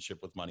relationship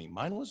with money.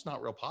 Mine was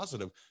not real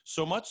positive.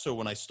 So much so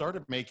when I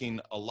started making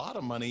a lot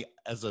of money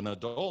as an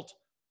adult,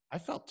 I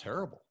felt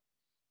terrible.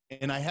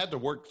 And I had to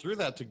work through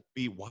that to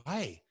be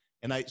why.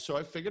 And so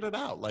I figured it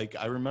out. Like,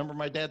 I remember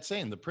my dad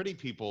saying the pretty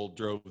people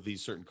drove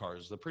these certain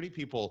cars. The pretty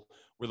people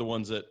were the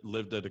ones that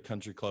lived at a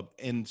country club.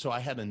 And so I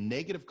had a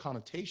negative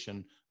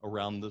connotation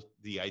around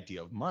the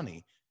idea of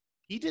money.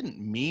 He didn't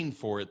mean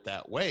for it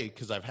that way,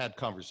 because I've had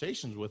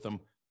conversations with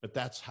him, but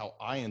that's how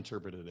I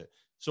interpreted it.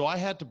 So I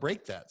had to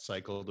break that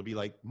cycle to be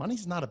like,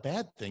 money's not a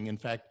bad thing. In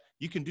fact,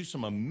 you can do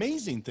some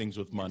amazing things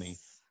with money,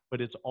 Yes.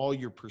 but it's all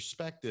your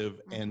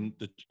perspective Hmm. and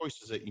the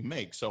choices that you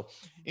make. So Hmm.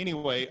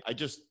 anyway,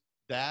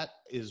 that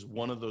is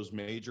one of those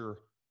major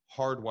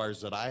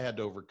hardwires that I had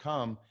to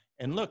overcome.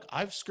 And look,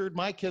 I've screwed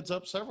my kids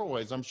up several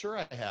ways. I'm sure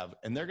I have.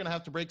 And they're going to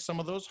have to break some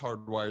of those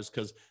hardwires,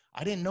 because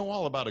I didn't know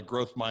all about a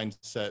growth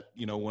mindset,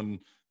 when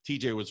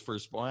TJ was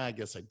first born. I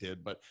guess I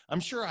did, but I'm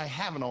sure I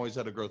haven't always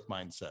had a growth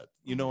mindset.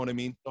 You know Hmm. what I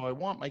mean? So I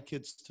want my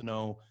kids to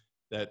know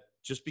that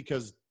just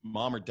because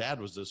mom or dad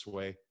was this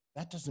way,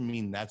 that doesn't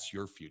mean that's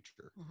your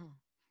future. Hmm.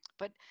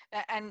 But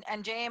and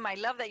JM, I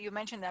love that you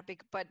mentioned that,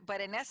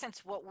 but in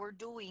essence, what we're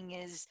doing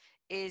is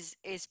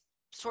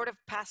sort of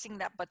passing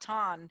that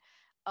baton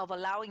of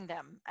allowing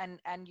them,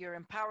 and you're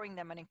empowering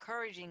them and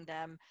encouraging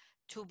them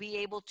to be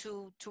able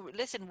to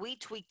listen. We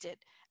tweaked it,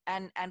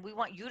 and we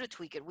want you to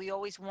tweak it. We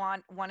always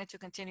wanted to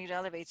continue to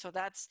elevate. So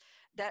that's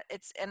that.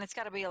 It's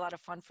got to be a lot of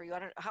fun for you. I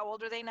don't, how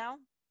old are they now?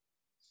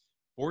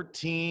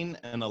 14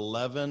 and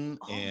 11.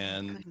 Oh my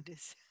And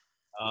goodness.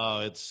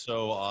 oh, it's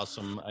so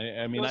awesome.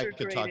 I mean, Those I are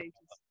could great talk. ages.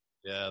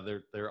 Yeah,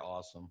 they're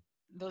awesome.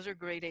 Those are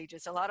great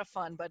ages. A lot of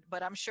fun,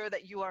 but I'm sure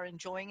that you are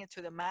enjoying it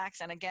to the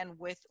max. And again,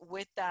 with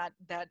that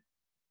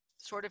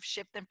sort of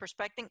shift in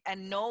perspective,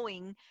 and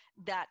knowing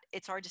that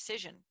it's our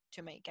decision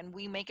to make, and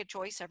we make a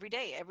choice every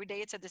day. Every day,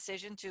 it's a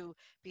decision to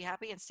be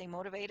happy and stay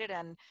motivated.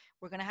 And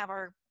we're gonna have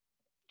our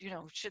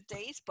shit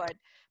days, but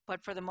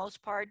for the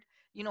most part,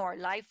 our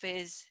life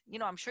is.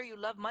 I'm sure you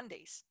love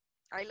Mondays.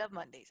 I love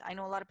Mondays. I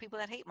know a lot of people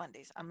that hate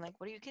Mondays. I'm like,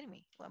 what are you kidding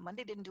me? Well,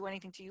 Monday didn't do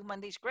anything to you.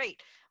 Monday's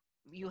great.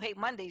 You hate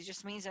Mondays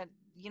just means that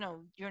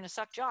you're in a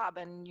suck job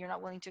and you're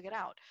not willing to get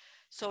out.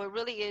 So it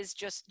really is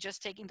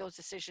just taking those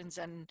decisions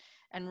and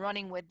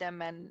running with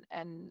them,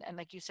 and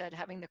like you said,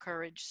 having the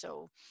courage.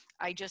 So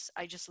I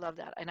just love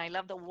that, and I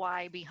love the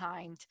why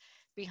behind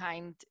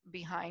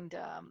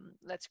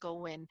let's go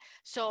win.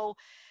 So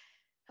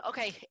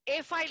okay,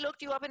 if I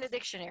looked you up in the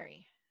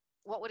dictionary,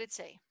 what would it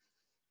say?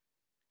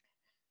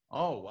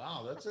 Oh,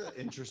 wow, that's an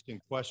interesting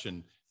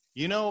question.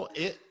 You know,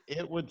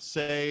 it would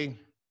say,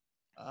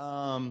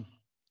 um,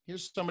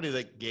 here's somebody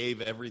that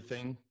gave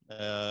everything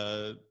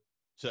to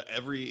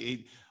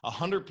every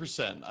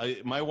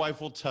 100%. My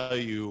wife will tell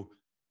you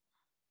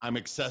I'm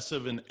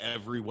excessive in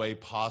every way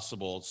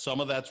possible.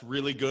 Some of that's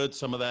really good.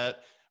 Some of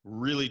that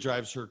really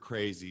drives her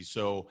crazy.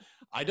 So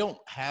I don't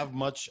have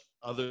much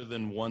other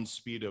than one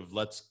speed of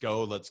let's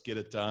go, let's get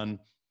it done.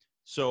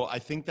 So I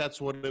think that's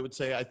what it would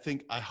say.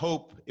 I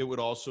hope it would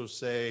also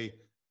say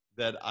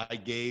that I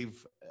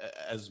gave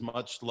as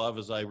much love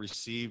as I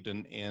received,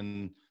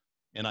 and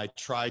I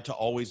tried to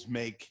always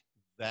make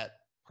that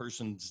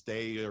person's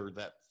day, or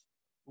that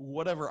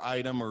whatever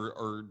item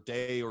or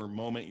day or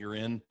moment you're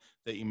in,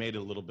 that you made it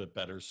a little bit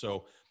better.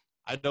 So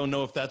I don't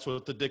know if that's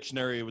what the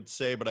dictionary would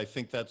say, but I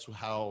think that's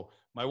how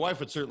my wife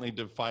would certainly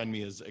define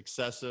me, as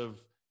excessive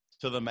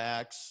to the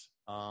max.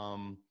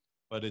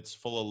 But it's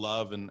full of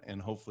love,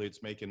 and hopefully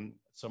it's making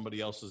somebody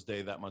else's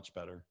day that much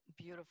better.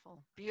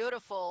 Beautiful,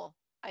 beautiful.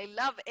 I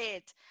love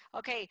it.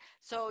 Okay,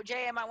 so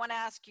JM, I want to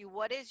ask you,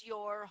 what is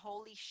your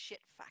holy shit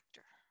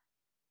factor?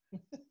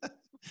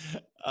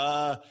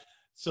 uh,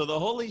 so the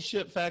holy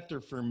shit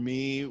factor for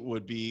me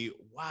would be,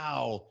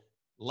 wow,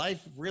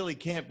 life really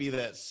can't be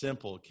that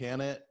simple, can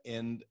it?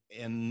 And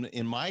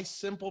in my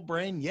simple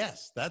brain,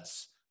 yes,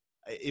 that's,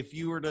 if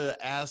you were to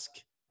ask,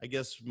 I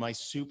guess my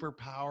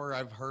superpower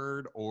I've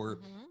heard, or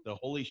Mm-hmm. the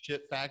holy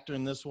shit factor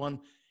in this one,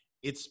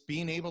 it's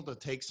being able to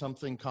take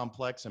something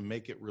complex and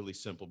make it really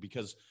simple.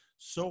 Because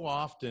so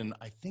often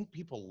I think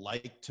people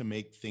like to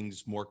make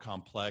things more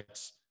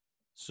complex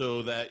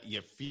so that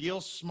you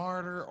feel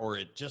smarter, or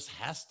it just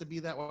has to be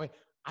that way.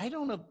 I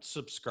don't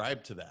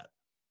subscribe to that.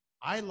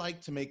 I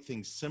like to make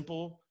things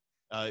simple.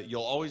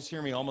 You'll always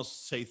hear me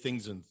almost say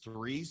things in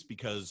threes,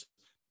 because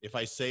if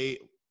I say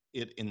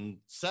it in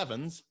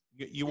sevens,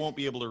 you won't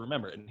be able to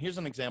remember it. And here's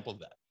an example of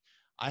that.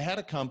 I had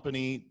a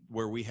company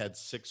where we had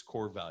 6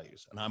 core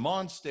values, and I'm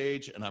on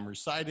stage and I'm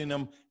reciting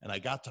them, and I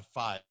got to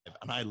five,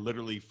 and I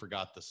literally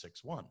forgot the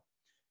sixth one.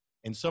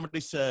 And somebody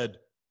said,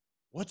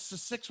 "What's the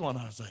sixth one?"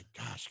 I was like,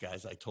 "Gosh,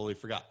 guys, I totally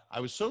forgot." I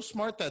was so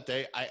smart that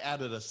day, I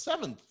added a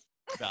seventh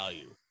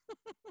value.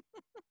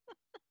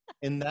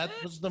 And that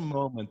was the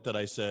moment that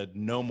I said,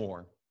 "No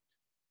more.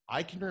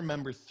 I can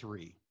remember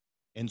three."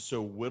 And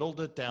so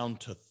whittled it down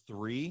to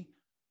three.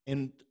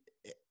 And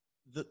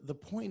the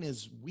point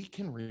is, we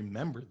can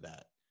remember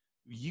that.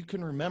 You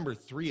can remember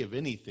three of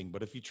anything,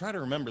 but if you try to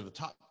remember the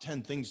top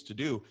 10 things to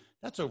do,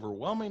 that's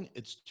overwhelming.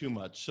 It's too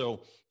much.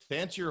 So to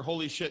answer your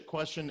holy shit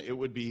question, it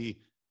would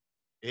be,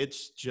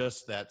 it's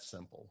just that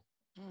simple.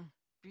 Mm,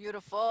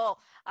 beautiful.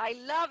 I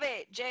love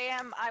it.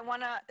 JM, I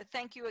want to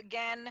thank you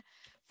again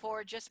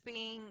for just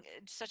being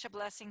such a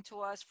blessing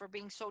to us, for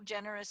being so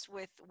generous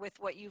with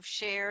what you've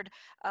shared.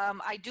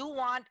 I do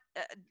want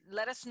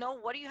let us know,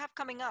 what do you have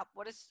coming up?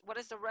 What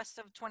does the rest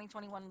of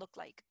 2021 look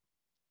like?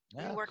 What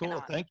are you Yeah, working cool.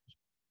 on? Thank you.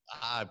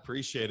 I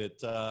appreciate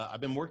it.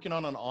 I've been working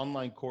on an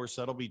online course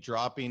that'll be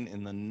dropping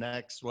in the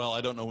next, well,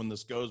 I don't know when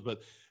this goes,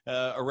 but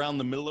around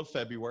the middle of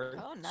February.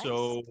 Oh, nice.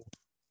 So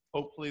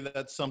hopefully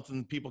that's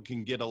something people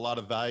can get a lot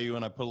of value,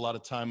 and I put a lot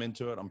of time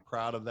into it. I'm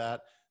proud of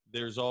that.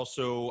 There's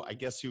also, I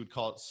guess you would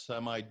call it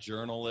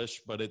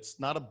semi-journalish, but it's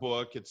not a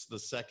book. It's the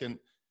second.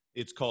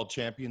 It's called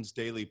Champions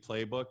Daily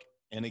Playbook.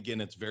 And again,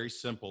 it's very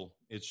simple.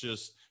 It's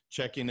just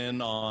checking in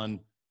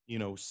on,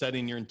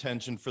 setting your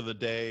intention for the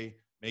day,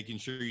 making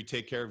sure you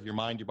take care of your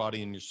mind, your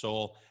body, and your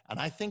soul. And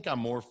I think I'm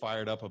more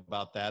fired up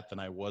about that than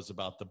I was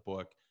about the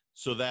book.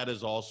 So that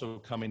is also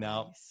coming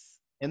out. Nice.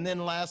 And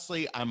then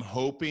lastly, I'm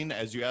hoping,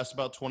 as you asked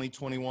about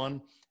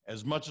 2021,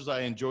 as much as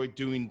I enjoyed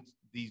doing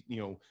these,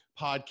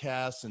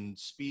 podcasts and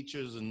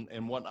speeches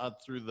and whatnot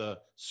through the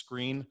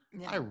screen,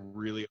 I Yeah.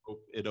 really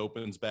hope it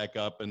opens back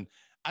up. And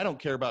I don't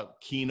care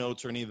about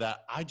keynotes or any of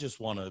that. I just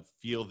want to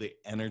feel the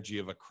energy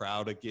of a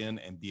crowd again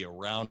and be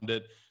around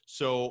it.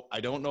 So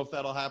I don't know if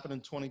that'll happen in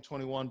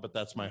 2021, but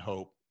that's my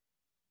hope.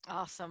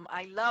 Awesome.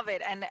 I love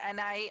it. And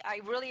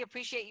I really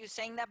appreciate you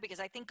saying that, because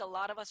I think a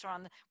lot of us are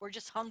we're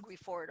just hungry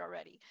for it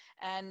already.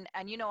 And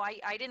I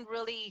didn't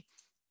really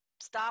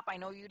stop. I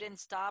know you didn't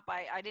stop.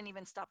 I didn't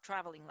even stop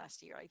traveling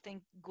last year. I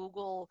think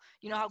Google,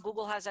 you know how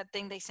Google has that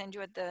thing they send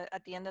you at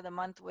the end of the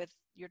month with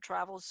your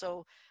travels.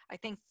 So I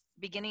think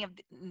beginning of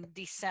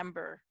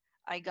December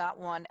I got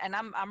one, and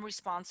I'm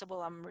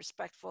responsible. I'm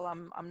respectful.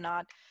 I'm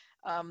not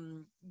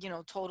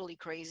totally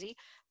crazy.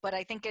 But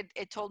I think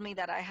it told me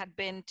that I've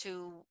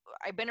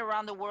been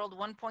around the world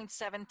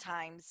 1.7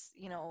 times,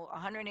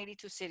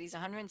 182 cities,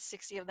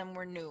 160 of them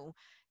were new,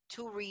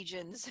 two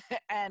regions,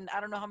 and I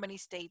don't know how many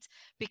states,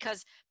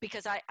 because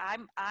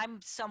I'm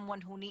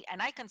someone who need,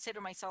 and I consider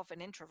myself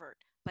an introvert.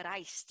 but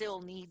I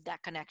still need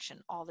that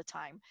connection all the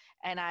time.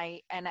 And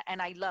I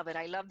love it.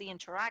 I love the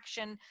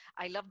interaction.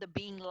 I love the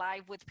being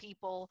live with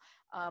people.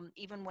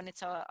 Even when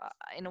it's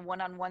in a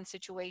one-on-one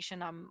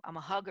situation, I'm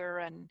a hugger,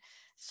 and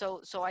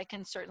so I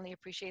can certainly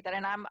appreciate that.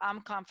 And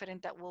I'm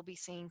confident that we'll be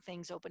seeing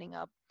things opening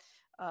up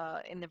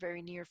in the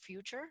very near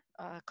future.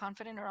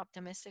 Confident or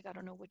optimistic, I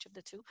don't know which of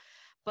the two.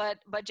 But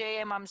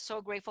JM, I'm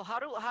so grateful.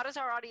 How does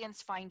our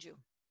audience find you?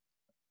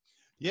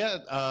 Yeah,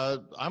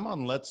 I'm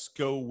on Let's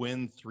Go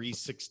Win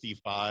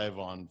 365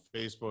 on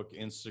Facebook,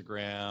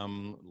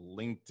 Instagram,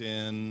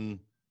 LinkedIn,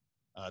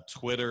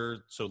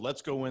 Twitter. So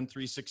Let's Go Win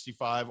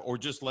 365 or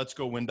just Let's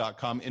Go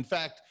Win.com. In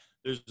fact,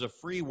 there's a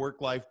free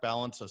work-life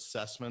balance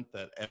assessment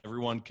that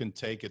everyone can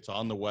take. It's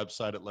on the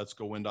website at Let's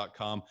Go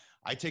Win.com.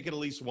 I take it at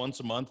least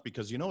once a month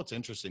because it's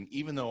interesting.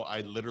 Even though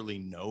I literally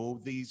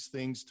know these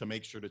things to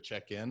make sure to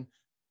check in,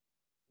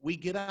 we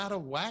get out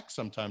of whack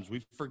sometimes.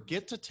 We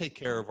forget to take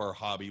care of our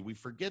hobby. We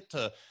forget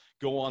to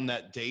go on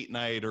that date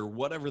night or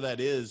whatever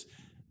that is.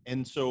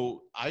 And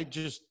so I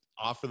just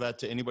offer that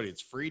to anybody.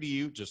 It's free to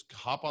you. Just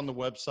hop on the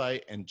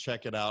website and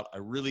check it out. I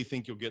really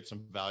think you'll get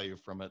some value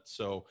from it.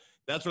 So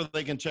that's where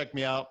they can check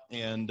me out.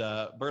 And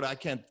Bert, I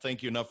can't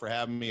thank you enough for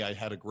having me. I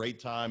had a great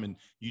time, and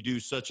you do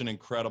such an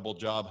incredible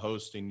job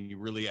hosting. You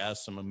really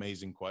ask some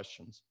amazing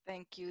questions.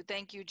 Thank you,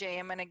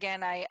 JM. And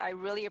again, I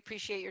really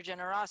appreciate your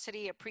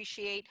generosity.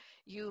 Appreciate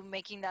you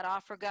making that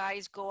offer,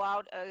 guys. Go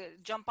out,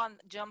 jump on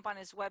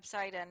his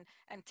website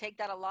and take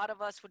that. A lot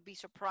of us would be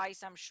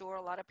surprised. I'm sure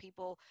a lot of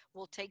people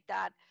will take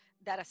that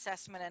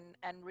assessment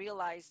and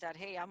realize that,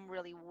 hey, I'm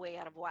really way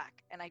out of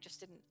whack, and I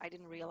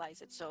didn't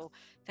realize it. So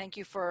thank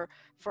you for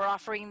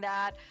offering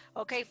that.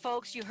 Okay,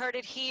 folks, you heard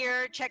it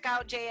here. Check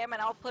out JM, and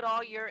I'll put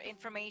all your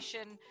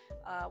information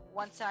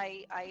once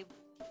I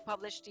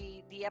publish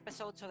the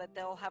episode, so that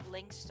they'll have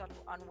links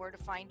on where to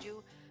find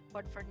you.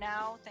 But for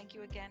now, thank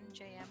you again,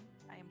 JM.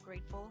 I am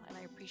grateful and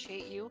I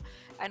appreciate you.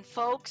 And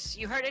folks,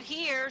 you heard it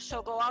here.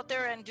 So go out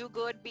there and do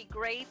good, be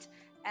great,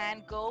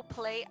 and go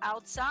play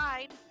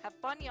outside. Have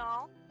fun,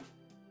 y'all.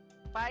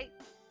 Bye,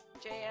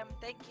 JM.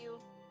 Thank you.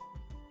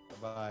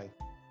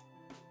 Bye-bye.